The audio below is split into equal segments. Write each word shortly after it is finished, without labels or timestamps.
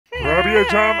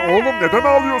Kurabiyecan oğlum neden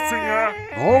ağlıyorsun ya?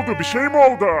 Ne oldu, bir şey mi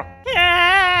oldu?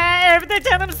 Evde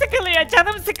canım sıkılıyor,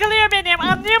 canım sıkılıyor benim.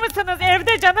 Anlıyor musunuz?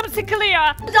 Evde canım sıkılıyor.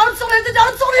 Canım sıkılıyor, evde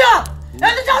canım sıkılıyor.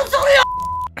 Evde canım sıkılıyor.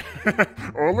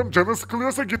 Oğlum canın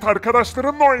sıkılıyorsa git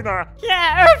arkadaşlarınla oyna.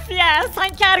 Ya öf ya,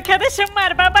 sanki arkadaşım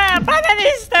var baba. Bana ne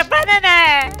işte, bana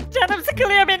ne? Canım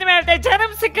sıkılıyor benim evde,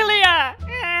 canım sıkılıyor.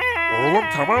 Oğlum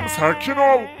tamam, sakin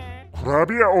ol.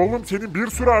 Kurabiye oğlum, senin bir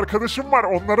sürü arkadaşın var,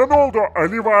 onlara ne oldu?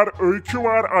 Ali var, Öykü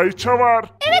var, Ayça var.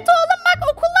 Evet oğlum bak,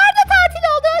 okullar da tatil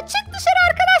oldu. Çık dışarı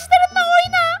arkadaşlarınla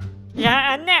oyna.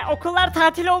 Ya anne, okullar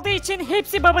tatil olduğu için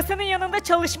hepsi babasının yanında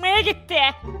çalışmaya gitti.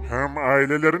 Hem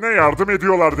ailelerine yardım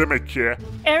ediyorlar demek ki.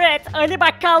 Evet, Ali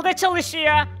bakkalda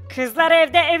çalışıyor. Kızlar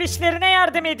evde ev işlerine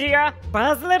yardım ediyor.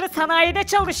 Bazıları sanayide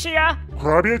çalışıyor.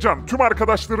 Kurabiyecan, tüm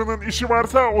arkadaşlarının işi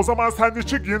varsa o zaman sen de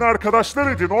çık yeni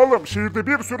arkadaşlar edin oğlum. Şehirde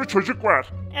bir sürü çocuk var.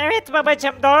 Evet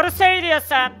babacığım, doğru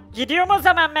söylüyorsun. Gidiyorum o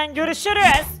zaman ben,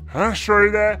 görüşürüz. Heh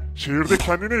şöyle, şehirde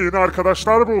kendine yeni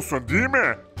arkadaşlar bulsun değil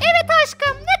mi? Evet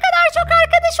aşkım, ne kadar çok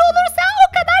arkadaş olursa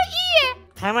o kadar iyi.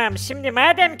 Tamam, şimdi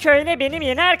madem ki öyle, benim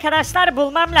yeni arkadaşlar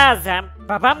bulmam lazım.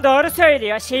 Babam doğru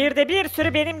söylüyor. Şehirde bir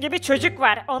sürü benim gibi çocuk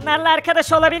var. Onlarla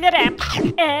arkadaş olabilirim.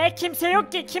 Kimse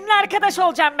yok ki. Kimle arkadaş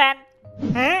olacağım ben?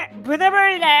 Bu ne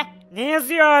böyle? Ne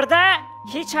yazıyor orada?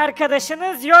 Hiç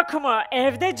arkadaşınız yok mu?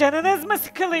 Evde canınız mı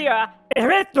sıkılıyor?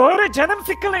 Evet doğru, canım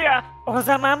sıkılıyor. O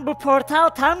zaman bu portal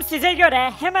tam size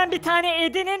göre. Hemen bir tane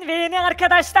edinin ve yeni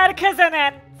arkadaşlar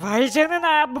kazanın. Vay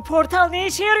canına, bu portal ne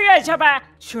işe yarıyor acaba?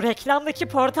 Şu reklamdaki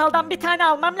portaldan bir tane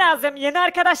almam lazım. Yeni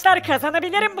arkadaşlar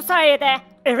kazanabilirim bu sayede.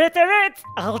 Evet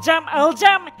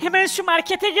alacağım. Hemen şu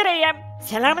markete gireyim.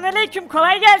 Selamünaleyküm,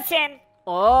 kolay gelsin.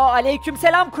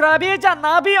 Aleykümselam Kurabiyecan, ne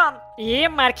yapıyorsun?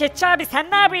 İyiyim marketçi abi,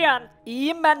 sen ne yapıyorsun?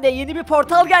 İyiyim ben de, yeni bir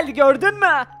portal geldi, gördün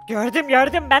mü?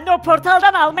 Gördüm, ben de o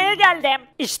portaldan almaya geldim.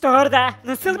 İşte orada.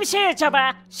 Nasıl bir şey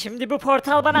acaba? Şimdi bu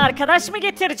portal bana arkadaş mı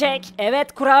getirecek?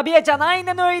 Evet Kurabiyecan,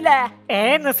 aynen öyle.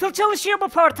 Nasıl çalışıyor bu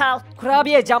portal?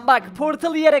 Kurabiyecan bak,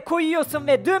 portalı yere koyuyorsun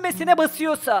ve düğmesine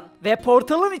basıyorsun. Ve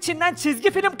portalın içinden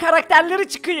çizgi film karakterleri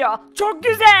çıkıyor. Çok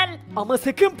güzel. Ama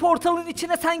sakın portalın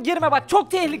içine sen girme bak,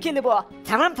 çok tehlikeli bu.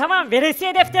 Tamam,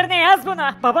 veresiye defterine yaz bunu.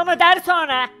 Babam öder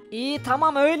sonra. İyi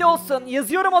tamam, öyle olsun,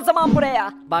 yazıyorum o zaman buraya.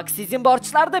 Bak sizin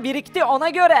borçlar da birikti, ona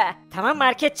göre. Tamam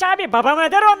marketçi abi, babam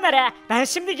öder onları. Ben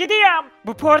şimdi gidiyorum.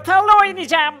 Bu portalla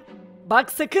oynayacağım.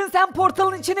 Bak sakın sen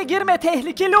portalın içine girme,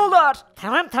 tehlikeli olur.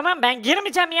 Tamam, ben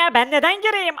girmeyeceğim ya. Ben neden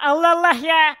gireyim? Allah Allah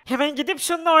ya. Hemen gidip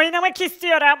şununla oynamak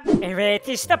istiyorum. Evet,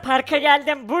 işte parka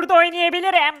geldim. Burada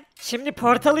oynayabilirim. Şimdi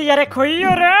portalı yere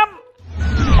koyuyorum.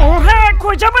 Oha,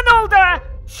 kocaman oldu.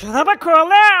 Şuna bak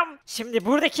oğlum. Şimdi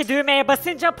buradaki düğmeye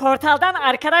basınca portaldan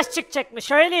arkadaş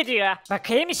çıkacakmış, öyle diyor.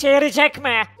 Bakayım işe yarayacak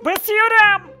mı?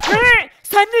 Basıyorum.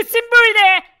 Sen nesin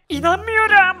böyle?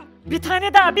 İnanmıyorum. Bir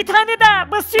tane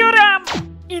daha basıyorum.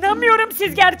 İnanmıyorum,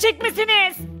 siz gerçek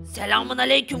misiniz? Selamun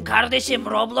aleyküm kardeşim.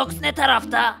 Roblox ne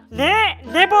tarafta?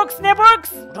 Ne box?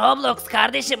 Roblox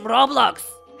kardeşim, Roblox.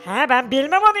 Ben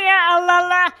bilmem onu ya, Allah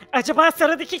Allah. Acaba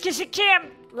sıradaki kişi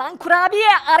kim? Lan kurabiye,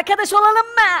 arkadaş olalım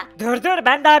mı? Dur,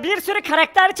 ben daha bir sürü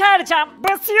karakter çağıracağım.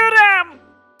 Basıyorum.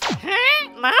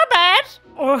 Ne haber?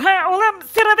 Oha oğlum,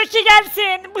 sıradaki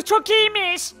gelsin. Bu çok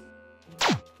iyiymiş.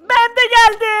 Ben de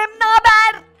geldim, ne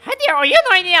haber? Hadi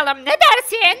oyun oynayalım, ne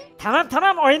dersin?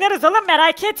 Tamam oynarız oğlum,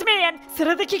 merak etmeyin.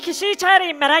 Sıradaki kişiyi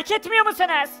çağırayım, merak etmiyor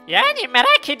musunuz? Yani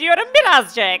merak ediyorum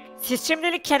birazcık. Siz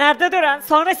şimdilik kenarda durun,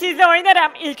 sonra sizle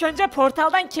oynarım. İlk önce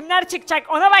portaldan kimler çıkacak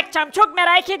ona bakacağım, çok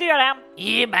merak ediyorum.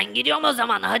 İyi, ben gidiyorum o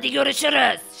zaman, hadi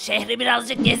görüşürüz. Şehri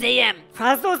birazcık gezeyim.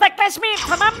 Fazla uzaklaşmayın,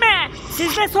 tamam mı?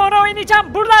 Sizle sonra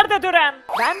oynayacağım, buralarda durun.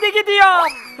 Ben de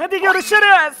gidiyorum. Hadi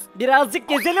görüşürüz. Birazcık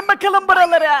gezelim bakalım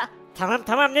buraları.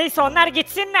 Tamam, neyse onlar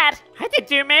gitsinler. Hadi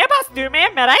düğmeye bas, düğmeye,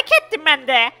 merak ettim ben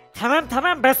de.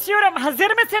 Tamam basıyorum,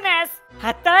 hazır mısınız?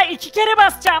 Hatta 2 kere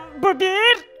basacağım. Bu 1,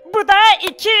 bu da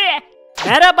 2.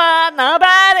 Merhaba, ne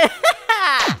haber?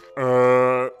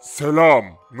 Selam,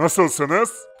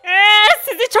 nasılsınız?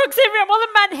 Sizi çok seviyorum oğlum,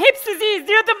 ben hep sizi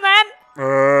izliyordum lan.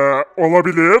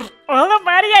 Olabilir. Oğlum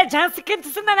var ya, can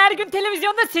sıkıntısından her gün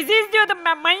televizyonda sizi izliyordum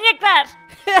ben, manyaklar.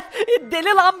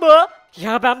 Deli lan bu.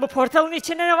 Ya ben bu portalın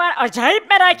içinde ne var acayip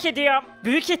merak ediyorum.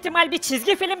 Büyük ihtimal bir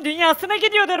çizgi film dünyasına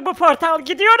gidiyordur bu portal.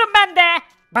 Gidiyorum ben de.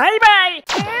 Bay bay.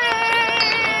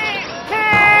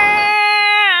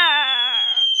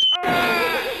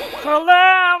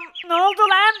 Kolum. Ne oldu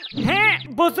lan?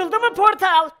 Bozuldu mu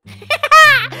portal?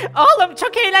 Oğlum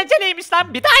çok eğlenceliymiş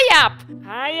lan, bir daha yap.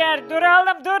 Hayır dur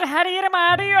oğlum dur, her yerim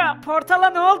ağrıyor. Portala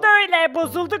ne oldu öyle,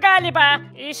 bozuldu galiba.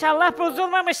 İnşallah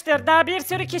bozulmamıştır, daha bir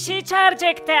sürü kişiyi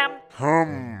çağıracaktım.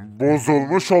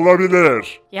 bozulmuş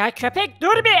olabilir. Ya köpek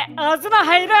dur bir, ağzına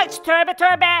hayır aç, tövbe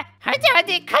tövbe.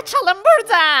 Hadi kaçalım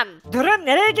buradan. Durun,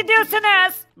 nereye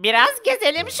gidiyorsunuz? Biraz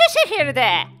gezelim şu şehirde.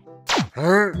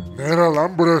 He, nere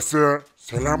lan burası?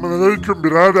 Selamünaleyküm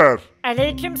birader.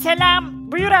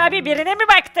 Aleykümselam. Buyur abi, birine mi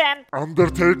baktın?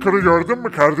 Undertaker'ı gördün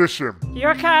mü kardeşim?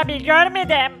 Yok abi,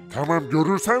 görmedim. Tamam,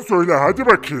 görürsen söyle hadi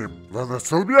bakayım. La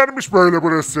nasıl bir yermiş böyle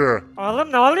burası?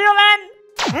 Oğlum ne oluyor lan?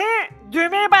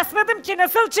 Düğmeye basmadım ki,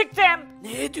 nasıl çıktım?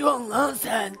 Ne diyorsun lan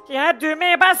sen? Ya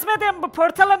düğmeye basmadım, bu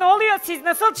portala ne oluyor, siz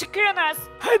nasıl çıkıyorsunuz?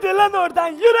 Hadi lan oradan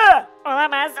yürü.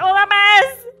 Olamaz, olamaz.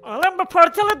 Oğlum bu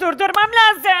portalı durdurmam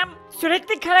lazım.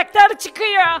 Sürekli karakter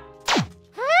çıkıyor.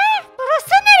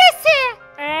 Burası neresi?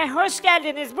 Hoş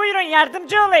geldiniz, buyurun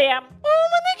yardımcı olayım.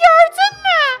 Oğlanı gördün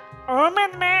mü?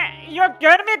 Omen mı? Yok,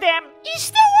 görmedim.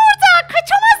 İşte orada.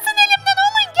 Kaçamazsın elimden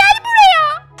Oğlum, gel buraya.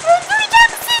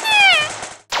 Öldüreceğim seni.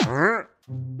 Hı?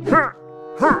 Hı?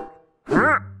 Hı?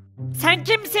 Hı? Sen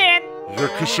kimsin?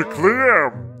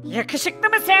 Yakışıklıyım. Yakışıklı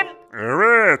mısın?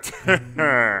 Evet.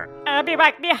 Abi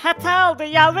bak, bir hata oldu,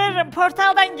 yalvarırım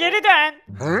portaldan geri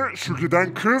dön. Hı? Şu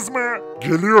giden kız mı?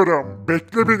 Geliyorum.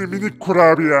 Bekle beni minik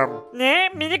kurabiyem. Ne?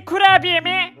 Minik kurabiye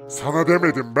mi? Sana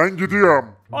demedim, ben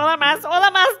gidiyorum. Olamaz,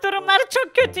 olamaz, durumlar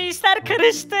çok kötü, işler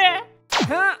karıştı.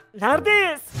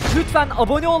 Neredeyiz? Lütfen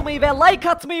abone olmayı ve like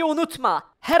atmayı unutma.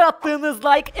 Her attığınız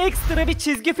like ekstra bir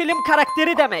çizgi film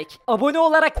karakteri demek. Abone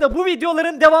olarak da bu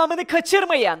videoların devamını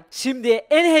kaçırmayın. Şimdi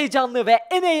en heyecanlı ve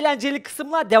en eğlenceli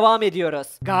kısımla devam ediyoruz.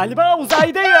 Galiba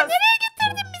uzaydayız. Nereye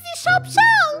getirdin bizi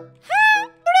şapşal?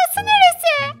 Burası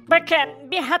neresi?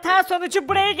 Bakın, bir hata sonucu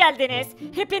buraya geldiniz.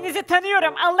 Hepinizi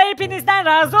tanıyorum, Allah hepinizden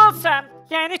razı olsun.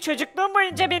 Yani çocukluğum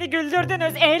boyunca beni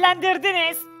güldürdünüz,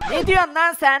 eğlendirdiniz. Ne diyorsun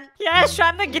lan sen? Ya şu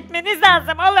anda gitmeniz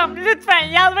lazım oğlum, lütfen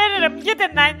yalvarırım,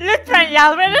 gidin lan, lütfen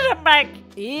yalvarırım bak.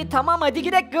 İyi tamam, hadi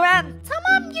gidelim Güven.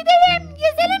 Tamam gidelim.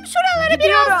 Gezelim şuraları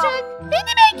Gidiyorum. birazcık.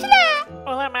 Beni bekle.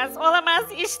 Olamaz, olamaz,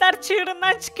 işler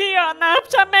çığırından çıkıyor, ne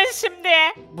yapacağım ben şimdi?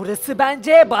 Burası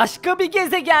bence başka bir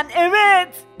gezegen, evet.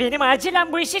 Benim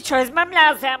acilen bu işi çözmem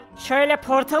lazım. Şöyle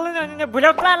portalın önünü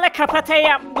bloklarla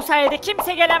kapatayım. Bu sayede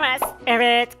kimse gelemez.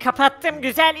 Evet, kapattım,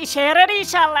 güzel, işe yarar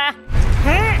inşallah.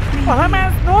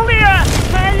 Olamaz, ne oluyor?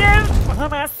 Hayır,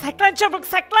 olamaz, saklan çabuk,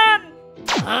 saklan.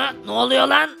 Ha, ne oluyor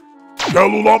lan? Gel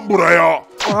ulan buraya.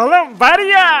 Oğlum var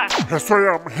ya.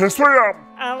 Hesoyam, hesoyam.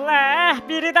 Allah,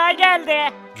 biri daha geldi.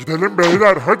 Gidelim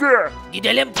beyler hadi.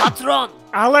 Gidelim patron.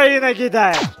 Alayına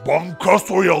gider. Banka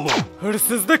soyalım.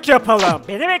 Hırsızlık yapalım.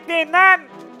 Beni bekleyin lan.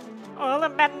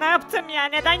 Oğlum ben ne yaptım ya?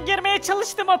 Neden girmeye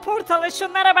çalıştım o portala?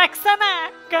 Şunlara baksana.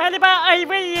 Galiba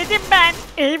ayvayı yedim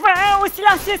ben. Eyvah, o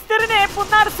silah sesleri ne?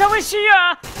 Bunlar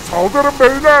savaşıyor. Saldırın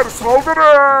beyler,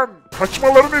 saldırın.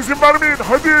 Kaçmalarına izin vermeyin,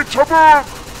 hadi çabuk.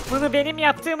 Bunu benim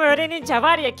yaptığımı öğrenince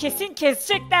var ya, kesin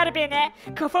kesecekler beni.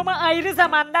 Kafamı ayrı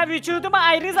zamanda, vücudumu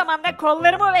ayrı zamanda,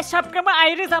 kollarımı ve şapkamı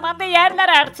ayrı zamanda yerler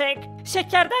artık.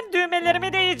 Şekerden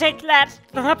düğmelerimi de yiyecekler.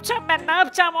 Ne yapacağım ben, ne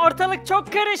yapacağım? Ortalık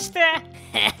çok karıştı.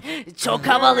 Çok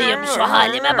havalıyım, şu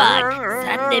halime bak.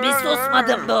 Sen de bir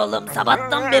susmadın be oğlum.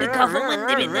 Sabahtan beri kafamın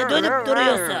dibinde dönüp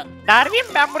duruyorsun. Darwin,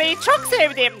 ben burayı çok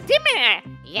sevdim, değil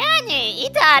mi? Yani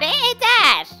idare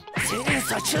eder. Senin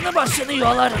saçını başını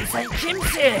yolarım, sen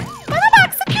kimsin? Bana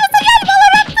bak, sıkıyorsa gel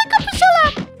Valorant'ta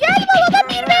kapışalım. Gel Valorant'ta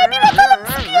 1v1 atalım,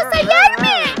 sıkıyorsa yer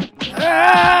mi?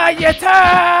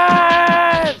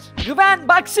 Yeter! Güven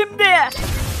bak şimdi.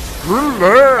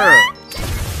 Hılle.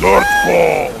 4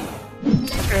 gol.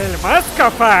 Elmas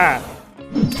kafa.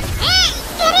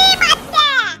 Gireyim hatta.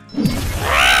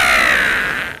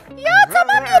 Ya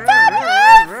tamam yeter.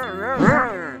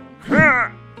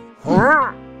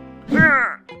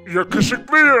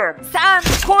 Yakışıklıyım. Sen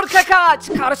korkak ağaç,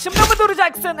 karşımda mı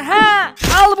duracaksın he?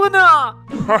 Al bunu.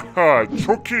 Haha,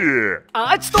 çok iyi.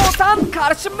 Ağaç da olsan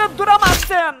karşımda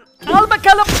duramazsın. Al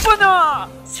bakalım bunu.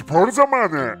 Spor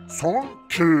zamanı. Son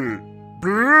 2. 1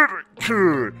 2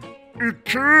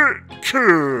 2 2.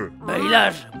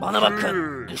 Beyler bana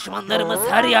bakın. Düşmanlarımız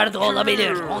her yerde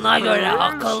olabilir. Ona göre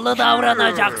akıllı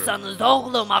davranacaksınız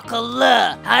oğlum,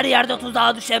 akıllı. Her yerde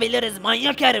tuzağa düşebiliriz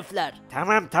manyak herifler.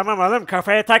 Tamam oğlum,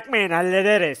 kafaya takmayın,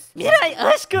 hallederiz. Miray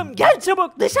aşkım gel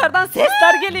çabuk, dışarıdan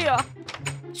sesler geliyor.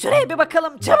 Şuraya bir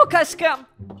bakalım çabuk aşkım.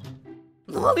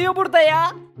 Ne oluyor burada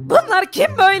ya? Bunlar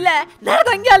kim böyle?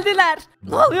 Nereden geldiler?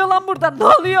 Ne oluyor lan burada? Ne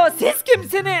oluyor? Siz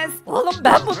kimsiniz? Oğlum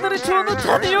ben bunları çoğunu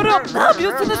tanıyorum. Ne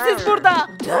yapıyorsunuz siz burada?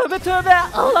 Tövbe tövbe.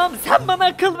 Allah'ım sen bana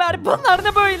akıl ver. Bunlar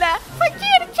ne böyle?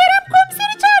 Fakir, Kerem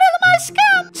komiseri çağıralım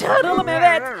aşkım. Çağıralım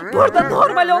evet. Burada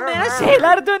normal olmayan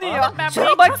şeyler dönüyor. Oğlum ben Şuna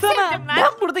burayı çok baksana. sevdim lan.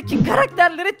 Ben buradaki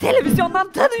karakterleri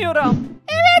televizyondan tanıyorum.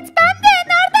 Evet ben de.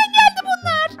 Nereden geldi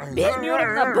bunlar?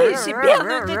 Bilmiyorum da bu işi bir an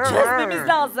önce çözmemiz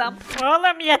lazım.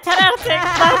 Oğlum yeter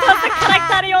artık. Daha fazla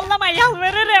karakter yollama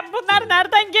yalvarırım. Bunlar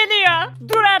nereden geliyor?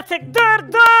 Dur artık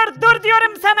dur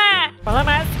diyorum sana.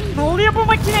 Olamaz. Ne oluyor bu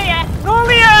makineye? Ne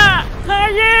oluyor?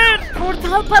 Hayır.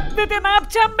 Portal patladı, ne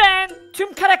yapacağım ben?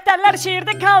 Tüm karakterler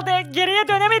şehirde kaldı. Geriye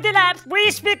dönemediler. Bu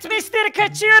iş bitmiştir.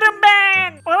 Kaçıyorum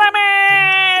ben.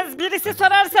 Olamaz. Birisi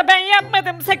sorarsa ben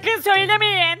yapmadım. Sakın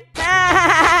söylemeyin.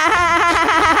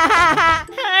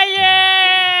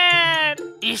 Hayır.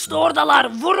 İşte oradalar,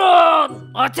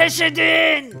 vurun! Ateş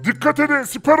edin! Dikkat edin,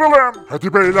 siper alın.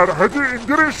 Hadi beyler, hadi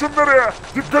indirin şunları.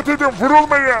 Dikkat edin,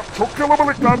 vurulmayın. Çok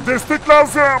kalabalıklar, destek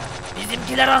lazım.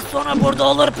 Bizimkiler az sonra burada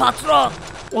olur patron.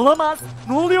 Olamaz.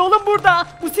 Ne oluyor oğlum burada?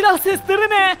 Bu silah sesleri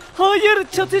ne? Hayır,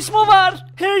 çatışma var.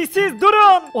 Hey siz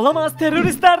durun. Olamaz,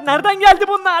 teröristler. Nereden geldi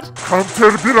bunlar?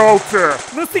 Kanter 1-6.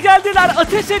 Nasıl geldiler?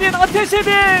 Ateş edin, ateş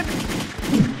edin.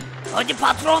 Hadi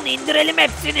patron, indirelim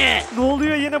hepsini. Ne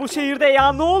oluyor yine bu şehirde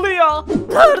ya? Ne oluyor?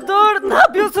 Dur, ne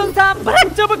yapıyorsun sen?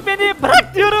 Bırak çabuk beni,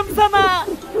 bırak diyorum sana.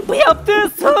 Bu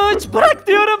yaptığı suç, bırak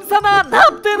diyorum sana. Ne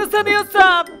yaptığını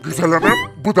sanıyorsun? Güzel hanım,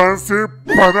 bu dansı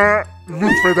bana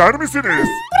lütfeder misiniz?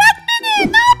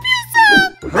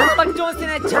 Bana bak John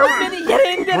Cena, çabuk beni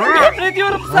yere indir.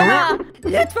 Emrediyorum sana.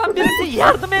 Lütfen birisi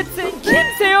yardım etsin.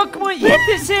 Kimse yok mu?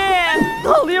 Yetişin. Ne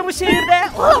oluyor bu şehirde?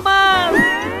 Olamaz.